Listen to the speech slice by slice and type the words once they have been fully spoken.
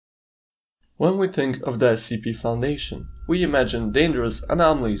When we think of the SCP Foundation, we imagine dangerous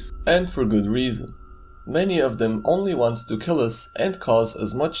anomalies, and for good reason. Many of them only want to kill us and cause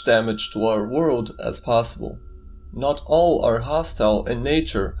as much damage to our world as possible. Not all are hostile in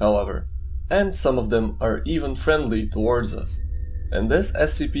nature, however, and some of them are even friendly towards us. In this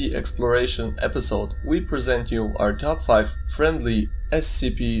SCP Exploration episode, we present you our top 5 friendly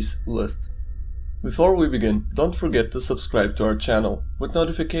SCPs list. Before we begin, don't forget to subscribe to our channel with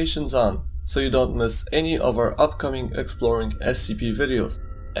notifications on, so you don't miss any of our upcoming Exploring SCP videos.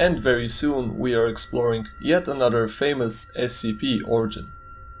 And very soon we are exploring yet another famous SCP origin.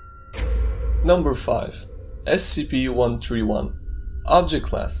 Number 5. SCP-131. Object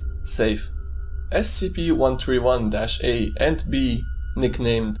Class: Safe. SCP-131-A and B,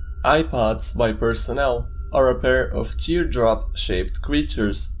 nicknamed iPods by personnel, are a pair of teardrop-shaped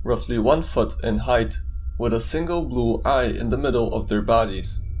creatures roughly 1 foot in height, with a single blue eye in the middle of their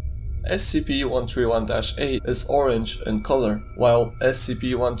bodies. SCP-131-A is orange in color, while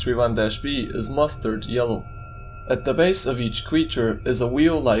SCP-131-B is mustard yellow. At the base of each creature is a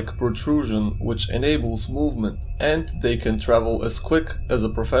wheel-like protrusion which enables movement, and they can travel as quick as a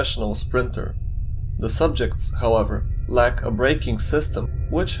professional sprinter. The subjects, however, lack a braking system,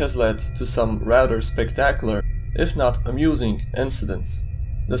 which has led to some rather spectacular, if not amusing, incidents.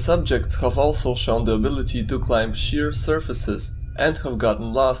 The subjects have also shown the ability to climb sheer surfaces and have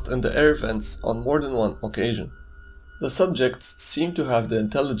gotten lost in the air vents on more than one occasion. The subjects seem to have the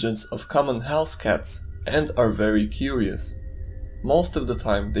intelligence of common house cats and are very curious. Most of the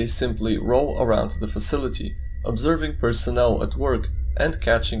time they simply roll around the facility, observing personnel at work and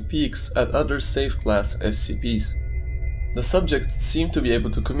catching peeks at other safe-class SCPs. The subjects seem to be able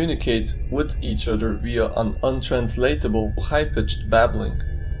to communicate with each other via an untranslatable, high-pitched babbling.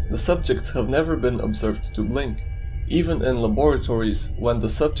 The subjects have never been observed to blink, even in laboratories when the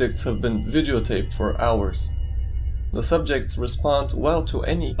subjects have been videotaped for hours. The subjects respond well to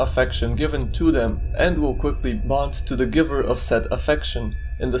any affection given to them and will quickly bond to the giver of said affection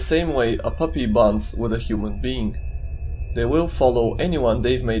in the same way a puppy bonds with a human being. They will follow anyone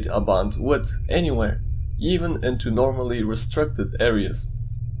they've made a bond with anywhere, even into normally restricted areas.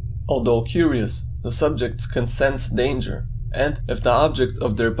 Although curious, the subjects can sense danger, and if the object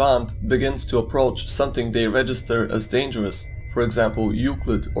of their bond begins to approach something they register as dangerous, for example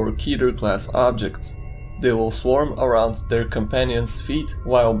Euclid or Keter class objects, they will swarm around their companions' feet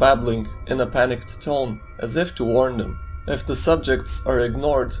while babbling in a panicked tone as if to warn them. If the subjects are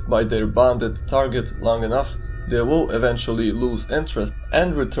ignored by their bonded target long enough, they will eventually lose interest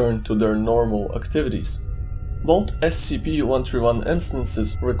and return to their normal activities. Both SCP-131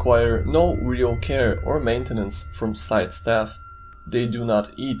 instances require no real care or maintenance from site staff. They do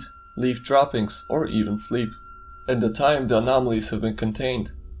not eat, leave droppings, or even sleep. In the time the anomalies have been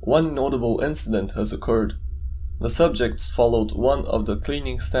contained, one notable incident has occurred. The subjects followed one of the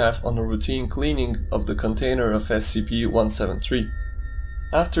cleaning staff on a routine cleaning of the container of SCP-173.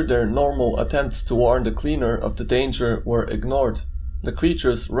 After their normal attempts to warn the cleaner of the danger were ignored, the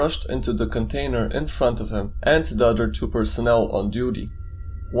creatures rushed into the container in front of him and the other 2 personnel on duty.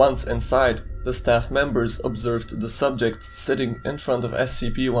 Once inside, the staff members observed the subjects sitting in front of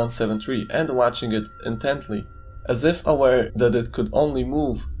SCP-173 and watching it intently, as if aware that it could only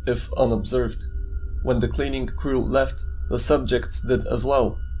move if unobserved. When the cleaning crew left, the subjects did as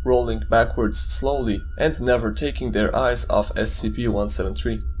well, rolling backwards slowly and never taking their eyes off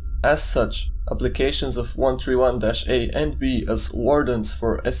SCP-173. As such, applications of 131-A and B as wardens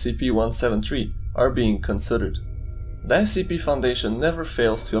for SCP-173 are being considered. The SCP Foundation never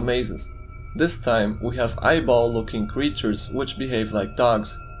fails to amaze us. This time we have eyeball-looking creatures which behave like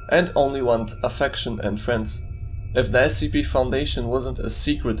dogs and only want affection and friends. If the SCP Foundation wasn't as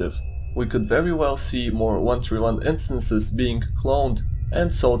secretive, we could very well see more 131 instances being cloned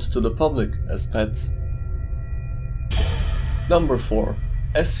and sold to the public as pets. Number 4.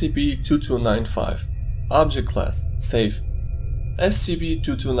 SCP-2295. Object Class: Safe.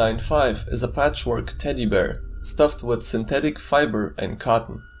 SCP-2295 is a patchwork teddy bear stuffed with synthetic fiber and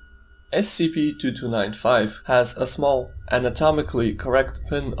cotton. SCP-2295 has a small, anatomically correct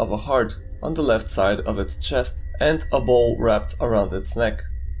pin of a heart on the left side of its chest and a bowl wrapped around its neck.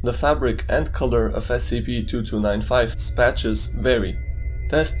 The fabric and color of SCP-2295's patches vary.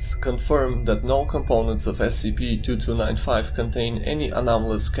 Tests confirm that no components of SCP-2295 contain any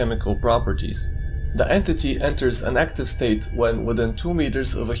anomalous chemical properties. The entity enters an active state when within 2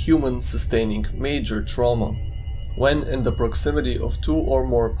 meters of a human sustaining major trauma. When in the proximity of 2 or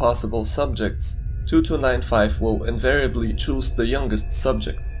more possible subjects, 2295 will invariably choose the youngest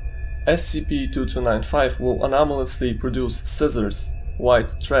subject. SCP-2295 will anomalously produce scissors, white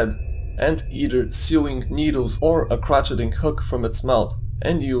thread, and either sewing needles or a crocheting hook from its mouth,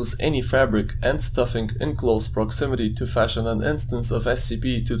 and use any fabric and stuffing in close proximity to fashion an instance of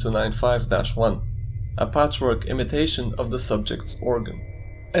SCP-2295-1, a patchwork imitation of the subject's organ.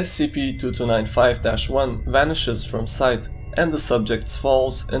 SCP-2295-1 vanishes from sight, and the subject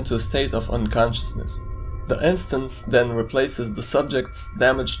falls into a state of unconsciousness. The instance then replaces the subject's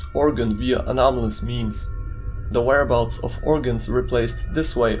damaged organ via anomalous means. The whereabouts of organs replaced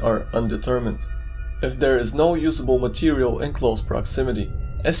this way are undetermined. If there is no usable material in close proximity,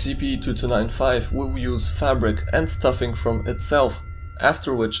 SCP-2295 will use fabric and stuffing from itself,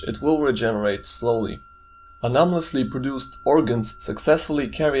 after which it will regenerate slowly. Anomalously produced organs successfully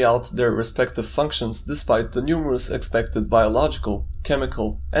carry out their respective functions despite the numerous expected biological,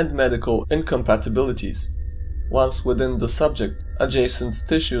 chemical, and medical incompatibilities. Once within the subject, adjacent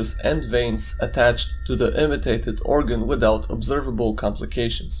tissues and veins attached to the imitated organ without observable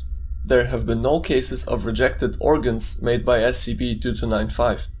complications. There have been no cases of rejected organs made by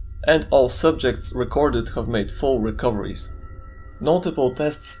SCP-2295, and all subjects recorded have made full recoveries. Notable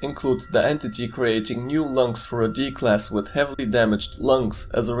tests include the entity creating new lungs for a D-class with heavily damaged lungs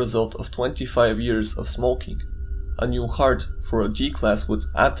as a result of 25 years of smoking, a new heart for a D-class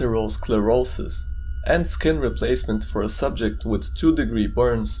with atherosclerosis, and skin replacement for a subject with 2-degree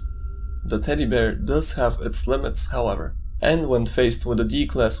burns. The teddy bear does have its limits, however, and when faced with a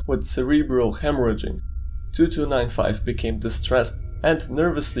D-class with cerebral hemorrhaging, 2295 became distressed and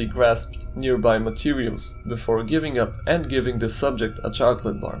nervously grasped nearby materials before giving up and giving the subject a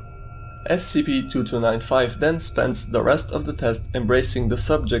chocolate bar. SCP-2295 then spends the rest of the test embracing the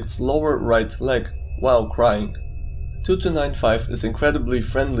subject's lower right leg while crying. 2295 is incredibly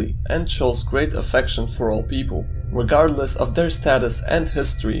friendly and shows great affection for all people, regardless of their status and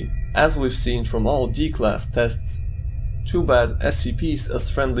history, as we've seen from all D-class tests. Too bad SCPs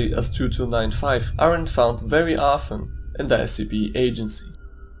as friendly as 2295 aren't found very often in the SCP agency.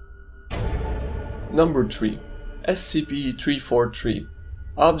 Number 3. SCP-343.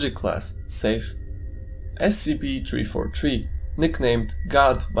 Object Class Safe. SCP-343, nicknamed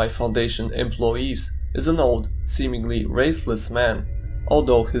God by Foundation employees, is an old, seemingly raceless man,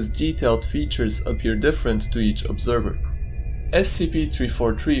 although his detailed features appear different to each observer.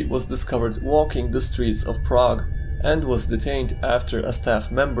 SCP-343 was discovered walking the streets of Prague, and was detained after a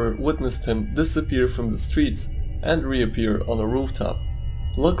staff member witnessed him disappear from the streets and reappear on a rooftop.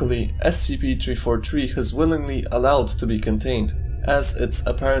 Luckily, SCP-343 is willingly allowed to be contained, as its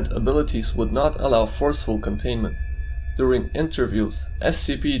apparent abilities would not allow forceful containment. During interviews,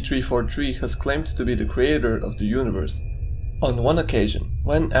 SCP-343 has claimed to be the creator of the universe. On one occasion,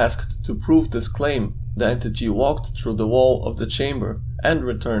 when asked to prove this claim, the entity walked through the wall of the chamber and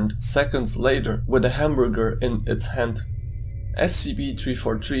returned seconds later with a hamburger in its hand.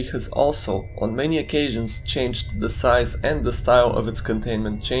 SCP-343 has also, on many occasions, changed the size and the style of its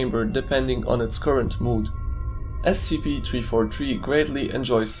containment chamber depending on its current mood. SCP-343 greatly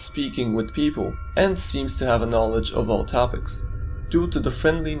enjoys speaking with people and seems to have a knowledge of all topics. Due to the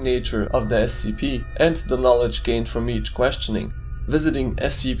friendly nature of the SCP and the knowledge gained from each questioning, visiting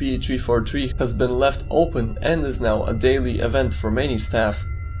SCP-343 has been left open and is now a daily event for many staff.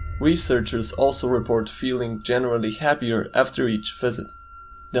 Researchers also report feeling generally happier after each visit.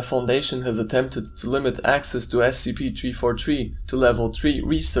 The Foundation has attempted to limit access to SCP-343 to Level 3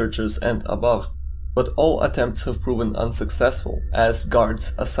 researchers and above, but all attempts have proven unsuccessful, as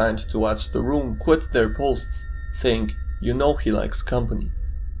guards assigned to watch the room quit their posts, saying, "You know he likes company."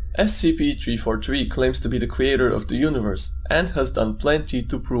 SCP-343 claims to be the creator of the universe, and has done plenty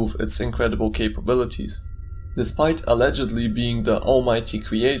to prove its incredible capabilities. Despite allegedly being the almighty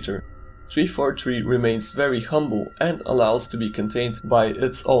creator, 343 remains very humble and allows to be contained by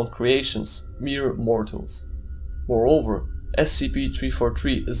its own creations, mere mortals. Moreover,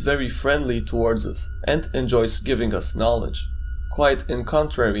 SCP-343 is very friendly towards us and enjoys giving us knowledge, quite in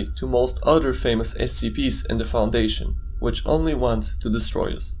contrary to most other famous SCPs in the Foundation, which only want to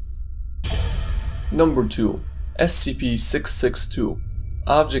destroy us. Number 2. SCP-662.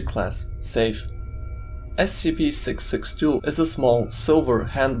 Object Class Safe. SCP-662 is a small silver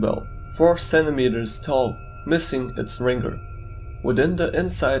handbell, 4 centimeters tall, missing its ringer. Within the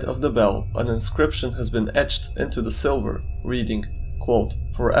inside of the bell, an inscription has been etched into the silver, reading, quote,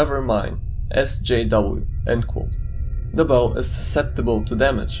 "Forever mine, SJW," end quote. The bell is susceptible to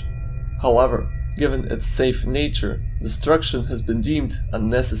damage. However, given its safe nature, destruction has been deemed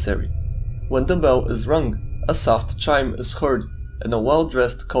unnecessary. When the bell is rung, a soft chime is heard, and a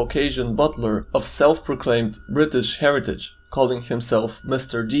well-dressed Caucasian butler of self-proclaimed British heritage, calling himself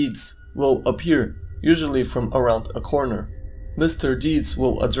Mr. Deeds, will appear, usually from around a corner. Mr. Deeds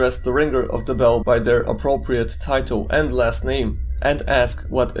will address the ringer of the bell by their appropriate title and last name, and ask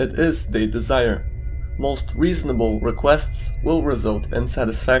what it is they desire. Most reasonable requests will result in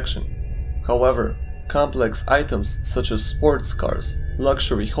satisfaction. However, complex items such as sports cars,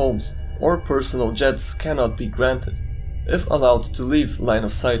 luxury homes, or personal jets cannot be granted. If allowed to leave line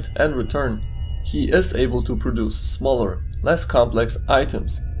of sight and return, he is able to produce smaller, less complex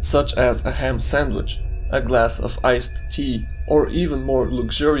items, such as a ham sandwich, a glass of iced tea, or even more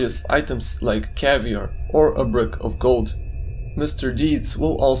luxurious items like caviar or a brick of gold. Mr. Deeds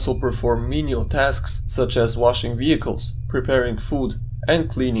will also perform menial tasks such as washing vehicles, preparing food, and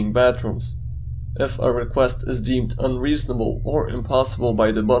cleaning bathrooms. If a request is deemed unreasonable or impossible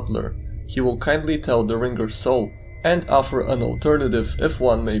by the butler, he will kindly tell the ringer so, and offer an alternative if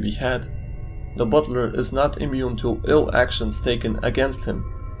one may be had. The butler is not immune to ill actions taken against him,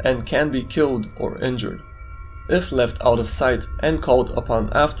 and can be killed or injured. If left out of sight and called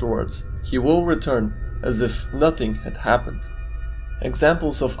upon afterwards, he will return as if nothing had happened.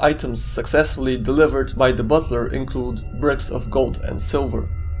 Examples of items successfully delivered by the butler include bricks of gold and silver,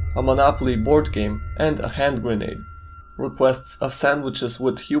 a Monopoly board game, and a hand grenade. Requests of sandwiches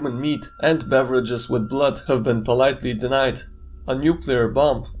with human meat and beverages with blood have been politely denied. A nuclear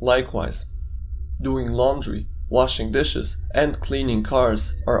bomb likewise. Doing laundry, washing dishes, and cleaning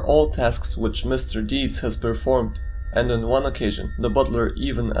cars are all tasks which Mr. Deeds has performed, and on one occasion the butler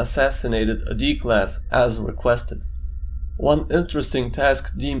even assassinated a D-class as requested. One interesting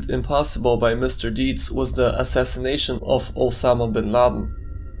task deemed impossible by Mr. Deeds was the assassination of Osama bin Laden.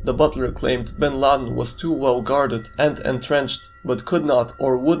 The butler claimed bin Laden was too well guarded and entrenched, but could not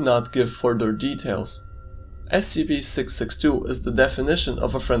or would not give further details. SCP-662 is the definition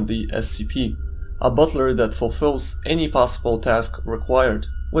of a friendly SCP, a butler that fulfills any possible task required,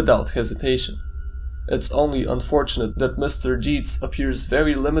 without hesitation. It's only unfortunate that Mr. Deeds appears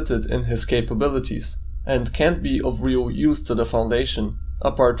very limited in his capabilities, and can't be of real use to the Foundation,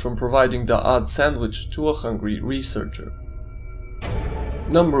 apart from providing the odd sandwich to a hungry researcher.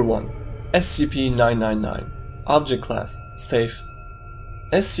 Number 1. SCP-999. Object Class: Safe.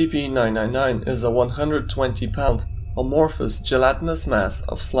 SCP-999 is a 120-pound, amorphous gelatinous mass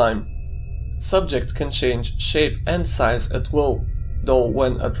of slime. Subject can change shape and size at will, though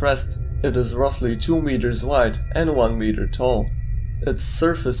when at rest, it is roughly 2 meters wide and 1 meter tall. Its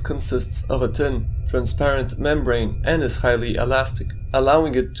surface consists of a thin, transparent membrane and is highly elastic,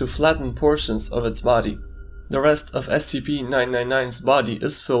 allowing it to flatten portions of its body. The rest of SCP-999's body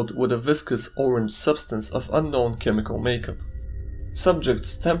is filled with a viscous orange substance of unknown chemical makeup.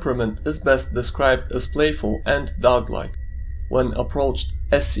 Subject's temperament is best described as playful and dog-like. When approached,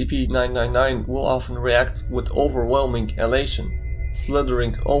 SCP-999 will often react with overwhelming elation,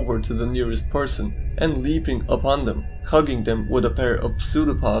 slithering over to the nearest person and leaping upon them, hugging them with a pair of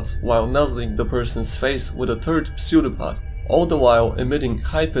pseudopods while nuzzling the person's face with a third pseudopod, all the while emitting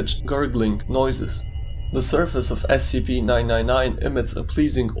high-pitched gurgling noises. The surface of SCP-999 emits a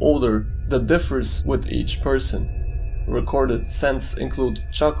pleasing odor that differs with each person. Recorded scents include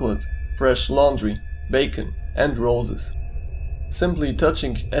chocolate, fresh laundry, bacon, and roses. Simply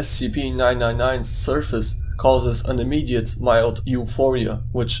touching SCP-999's surface causes an immediate mild euphoria,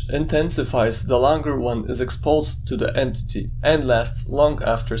 which intensifies the longer one is exposed to the entity and lasts long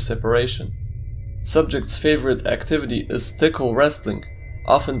after separation. Subject's favorite activity is tickle wrestling,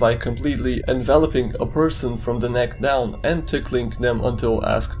 often by completely enveloping a person from the neck down and tickling them until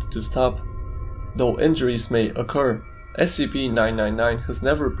asked to stop. Though injuries may occur, SCP-999 has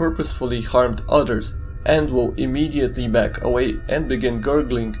never purposefully harmed others, and will immediately back away and begin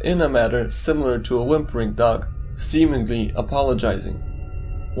gurgling in a manner similar to a whimpering dog, seemingly apologizing.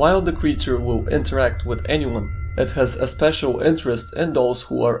 While the creature will interact with anyone, it has a special interest in those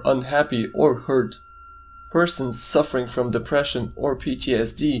who are unhappy or hurt. Persons suffering from depression or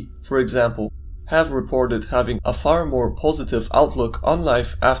PTSD, for example, have reported having a far more positive outlook on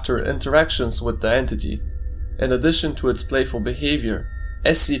life after interactions with the entity. In addition to its playful behavior,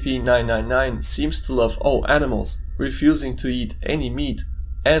 SCP-999 seems to love all animals, refusing to eat any meat,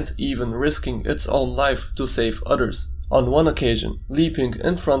 and even risking its own life to save others, on one occasion leaping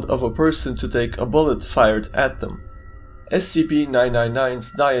in front of a person to take a bullet fired at them.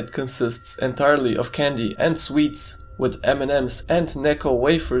 SCP-999's diet consists entirely of candy and sweets, with M&Ms and Necco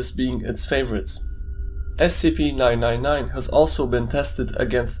wafers being its favorites. SCP-999 has also been tested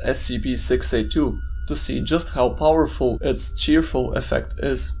against SCP-682 to see just how powerful its cheerful effect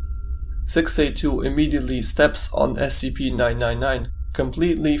is. 682 immediately steps on SCP-999,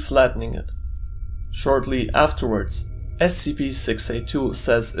 completely flattening it. Shortly afterwards, SCP-682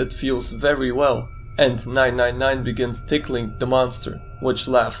 says it feels very well and 999 begins tickling the monster, which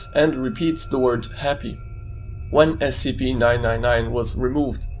laughs and repeats the word happy. When SCP-999 was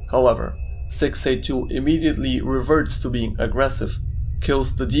removed, however, 682 immediately reverts to being aggressive,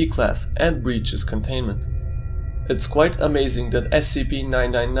 kills the D-Class and breaches containment. It's quite amazing that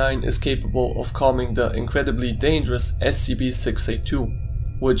SCP-999 is capable of calming the incredibly dangerous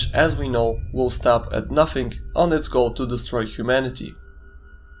SCP-682, which, as we know, will stop at nothing on its goal to destroy humanity.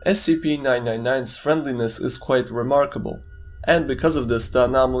 SCP-999's friendliness is quite remarkable, and because of this the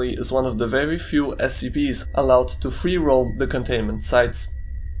anomaly is one of the very few SCPs allowed to free roam the containment sites.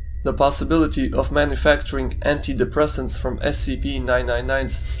 The possibility of manufacturing antidepressants from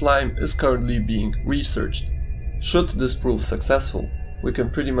SCP-999's slime is currently being researched. Should this prove successful, we can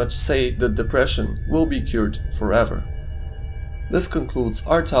pretty much say that depression will be cured forever. This concludes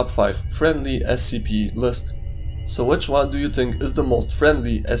our top 5 friendly SCP list. So which one do you think is the most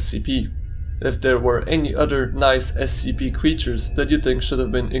friendly SCP? If there were any other nice SCP creatures that you think should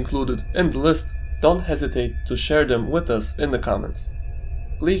have been included in the list, don't hesitate to share them with us in the comments.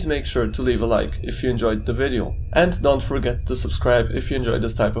 Please make sure to leave a like if you enjoyed the video, and don't forget to subscribe if you enjoy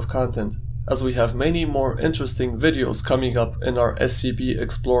this type of content, as we have many more interesting videos coming up in our SCP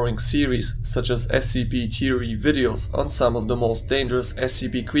Exploring series, such as SCP Theory videos on some of the most dangerous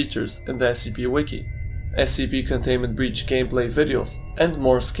SCP creatures in the SCP Wiki, SCP Containment Breach gameplay videos, and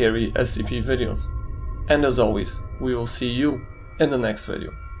more scary SCP videos. And as always, we will see you in the next video.